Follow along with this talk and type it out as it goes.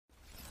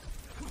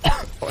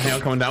hang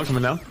on, coming down,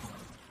 coming down.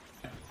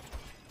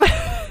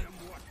 There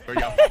we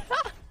go.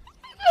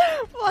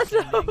 What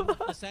the?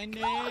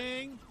 Ascending.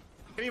 I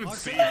can't even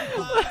see.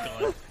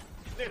 Oh,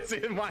 it's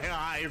in my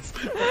eyes.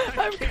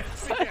 I can't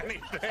see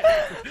anything.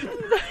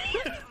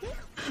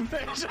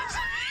 They just...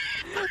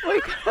 My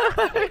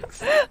God.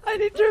 I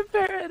need to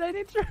repair it. I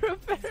need to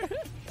repair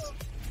it.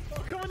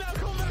 Oh, coming down,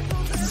 coming back,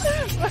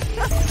 coming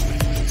back.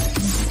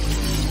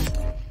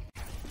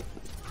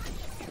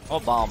 Oh,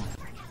 bomb.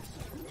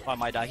 Oh, I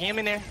might die. Him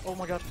in there. Oh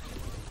my God.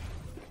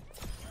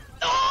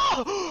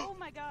 Oh! Oh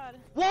my God.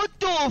 What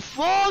the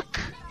fuck?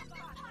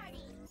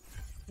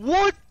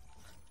 What?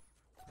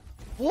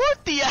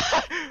 What the?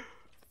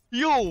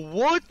 Yo,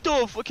 what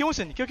the fuck? Kill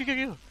Wilson. Kill. They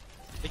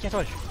can't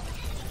touch.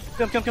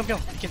 Kill him.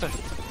 He can't touch.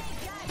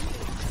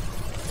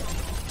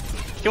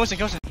 Kill Wilson.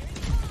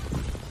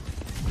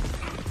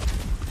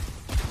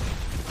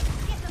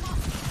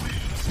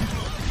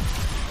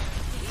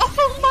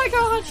 Oh my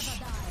gosh.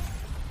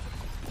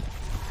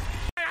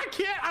 I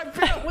can't, I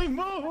barely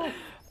move.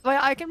 Wait,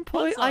 I can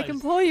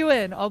pull you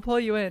in. I'll pull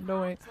you in.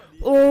 Don't wait.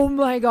 Oh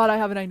my God, I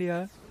have an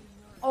idea.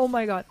 Oh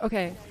my God.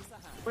 Okay.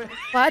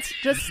 Let's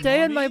just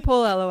stay in my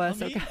pool,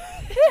 LOS. Okay.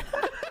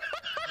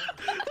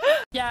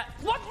 Yeah.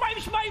 What? My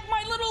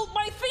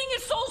thing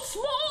is so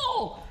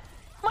small.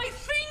 My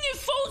thing is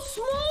so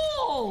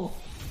small.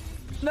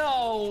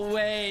 No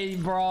way,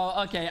 bro.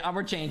 Okay,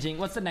 we're changing.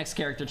 What's the next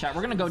character, chat?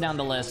 We're gonna go down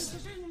the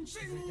list.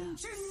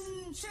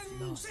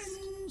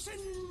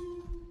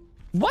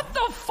 What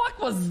the fuck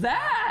was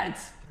that?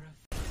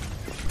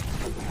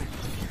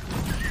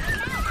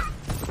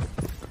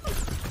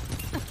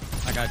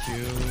 I got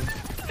you.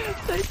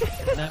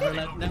 Never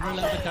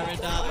let the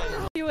turret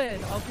die. You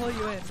in. I'll pull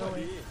you in. Don't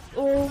wait.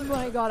 Oh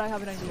my God, I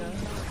have an idea.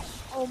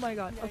 Oh my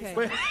God. Okay.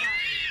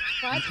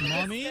 Let's just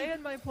stay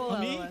in my pool,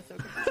 LOS.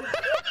 Okay.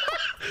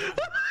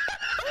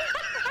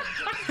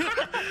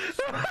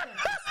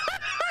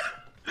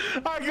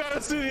 I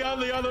gotta see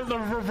the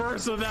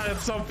reverse of that at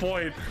some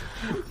point.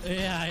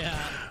 Yeah.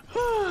 I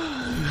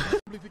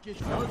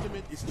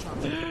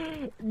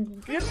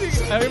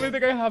don't even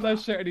think I have that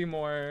shit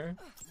anymore.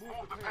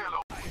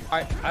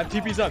 Alright,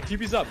 TP's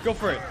up, go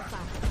for it.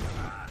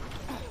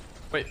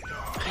 Wait.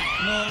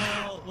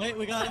 No, wait,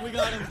 we got him.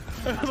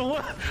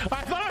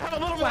 I thought I had a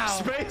little more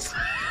space.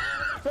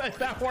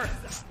 That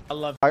works. I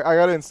love I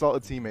gotta install a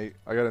teammate.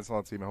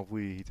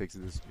 Hopefully he takes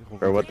this.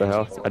 Bro, what the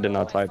hell? I did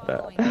not type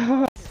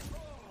that.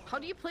 How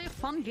do you play a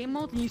fun game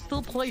mode and you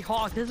still play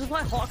Hawk? This is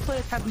why Hawk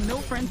players have no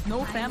friends,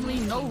 no family,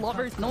 no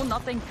lovers, no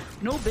nothing,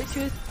 no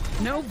bitches,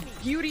 no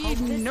beauty,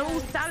 no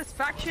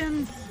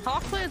satisfaction.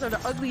 Hawk players are the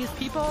ugliest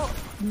people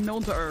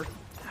known to Earth.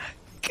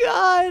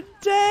 God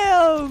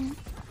damn!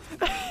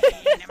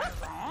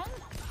 Wrong?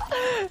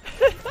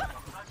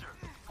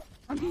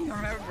 I mean,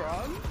 you're never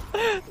wrong.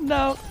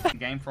 No.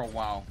 Game for a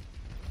while.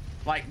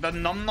 Like the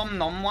nom nom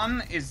nom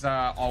one is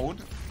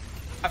old.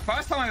 The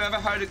first time I've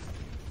ever heard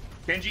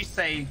Genji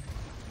say,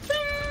 ching,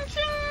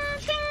 ching,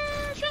 ching,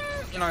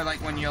 ching. You know, like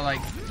when you're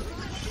like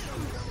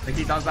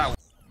he does that.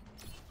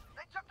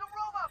 They took the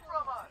robot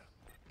from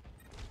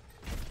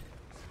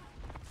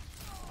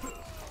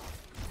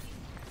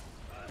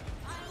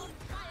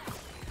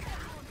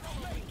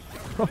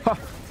us.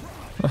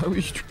 Ah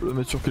oui, tu peux le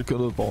mettre sur quelqu'un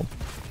d'autre par contre.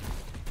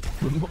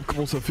 Je me demande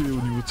comment ça fait au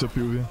niveau de sa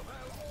POV.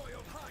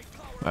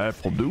 Ouais,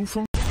 propre de ouf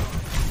hein.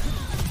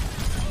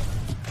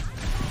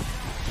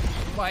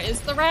 Why is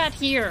the rat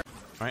here?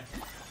 Alright.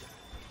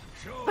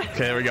 Okay,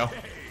 there we go.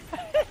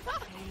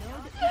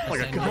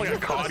 like a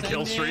COD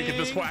kill streak at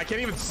this point. I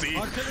can't even see.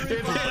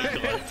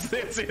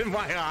 It's in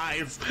my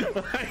eyes.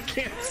 I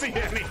can't see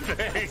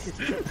anything.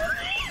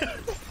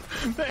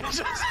 They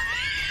just...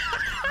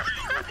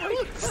 I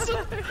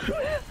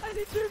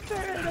need to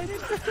repair it.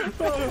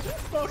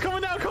 Oh,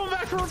 coming down, coming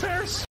back for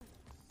repairs.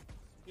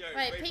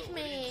 Wait, pick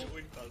me.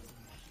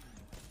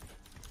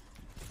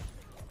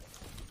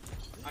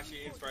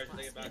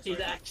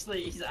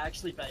 He's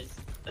actually based.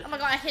 Oh my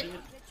God, I hit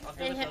him.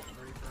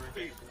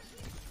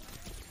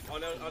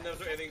 I'll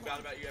never say anything bad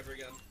about you ever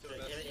again.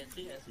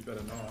 You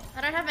better not.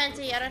 I don't have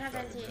NT.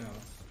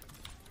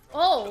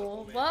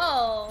 Oh,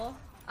 whoa.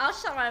 I'll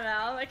shut my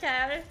mouth,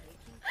 okay?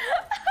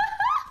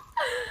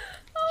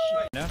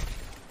 No?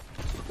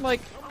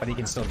 Like, but he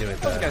can still do it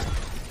though.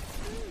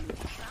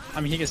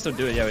 I mean, he can still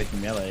do it, yeah, with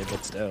melee,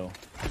 but still.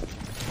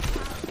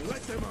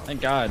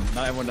 Thank God,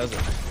 not everyone does it.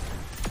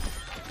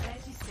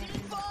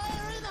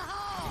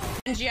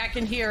 Genji, I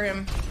can hear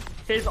him.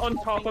 He's on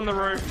top on the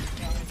roof.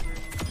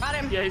 Got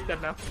him. Yeah, he's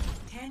dead now.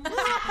 I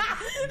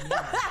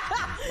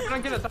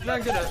don't get it.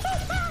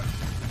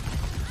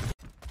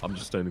 I'm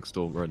just standing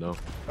still right now.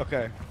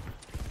 Okay.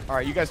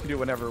 Alright, you guys can do it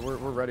whenever. We're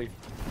ready.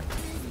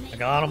 I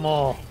got them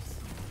all.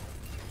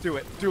 Do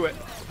it.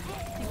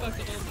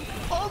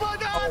 Oh my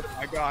God! Oh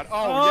my God.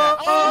 Oh,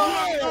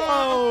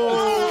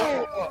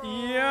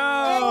 yeah.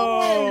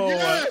 Yo!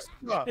 Yes!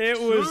 It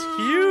was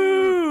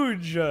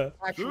huge!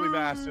 Actually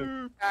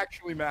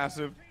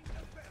massive.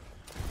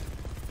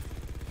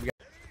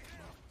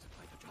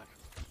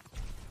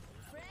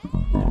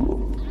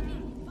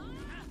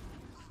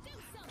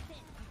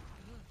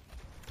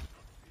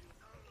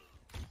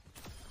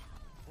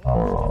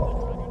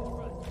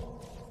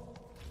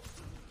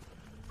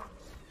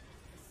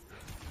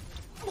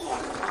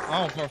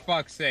 Oh, for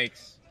fuck's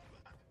sakes.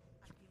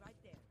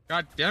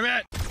 God damn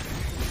it!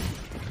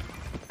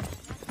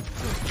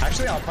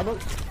 Actually, I'll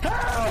probably...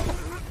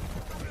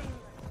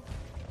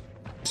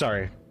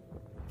 Sorry.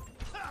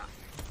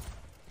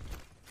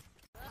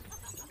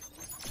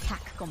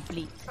 Hack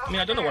complete. I mean,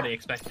 I don't know what he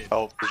expected.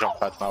 Oh, the jump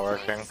pad's not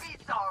working.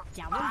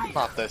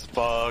 Not this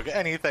bug.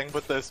 Anything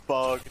but this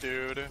bug,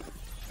 dude.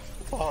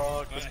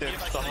 Fuck, this game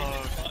sucks.